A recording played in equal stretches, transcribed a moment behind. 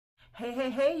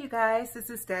Hey, you guys, this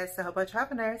is Des, the Hobo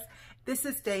Entrepreneurs. This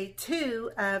is day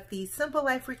 2 of the Simple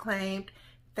Life Reclaimed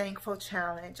Thankful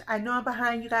Challenge. I know I'm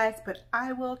behind you guys, but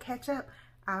I will catch up.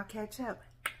 I'll catch up.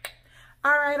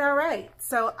 All right.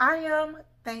 So I am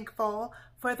thankful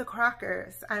for the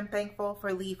Crockers. I'm thankful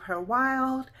for Leave Her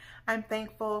Wild. I'm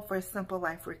thankful for Simple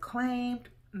Life Reclaimed,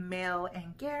 Mel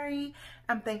and Gary.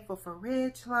 I'm thankful for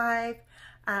Ridge Life.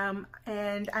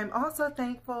 And I'm also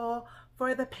thankful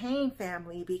for the Payne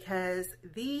family because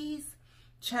these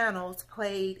channels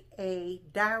played a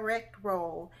direct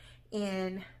role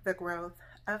in the growth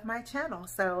of my channel.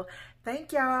 So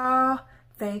thank y'all.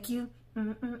 Thank you.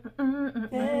 Thank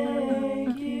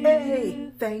you.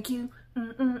 Hey, thank you.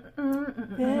 Thank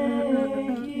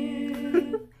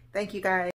you. Thank you guys.